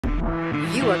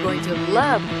You are going to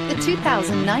love the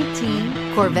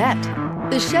 2019 Corvette.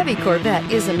 The Chevy Corvette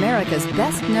is America's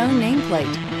best-known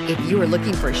nameplate. If you are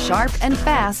looking for sharp and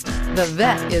fast, the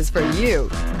Vette is for you.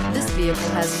 This vehicle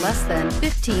has less than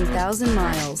 15,000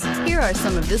 miles. Here are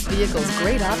some of this vehicle's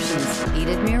great options: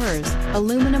 heated mirrors,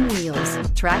 aluminum wheels,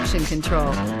 traction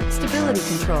control, stability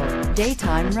control,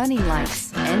 daytime running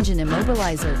lights, engine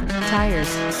immobilizer, tires,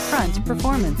 front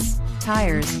performance,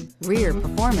 tires, rear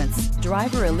performance,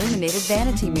 driver illuminated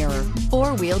vanity mirror,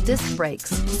 four-wheel disc brakes.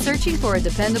 Searching for a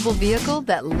dependable vehicle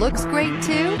that looks great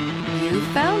too? You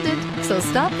found it, so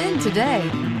stop in today.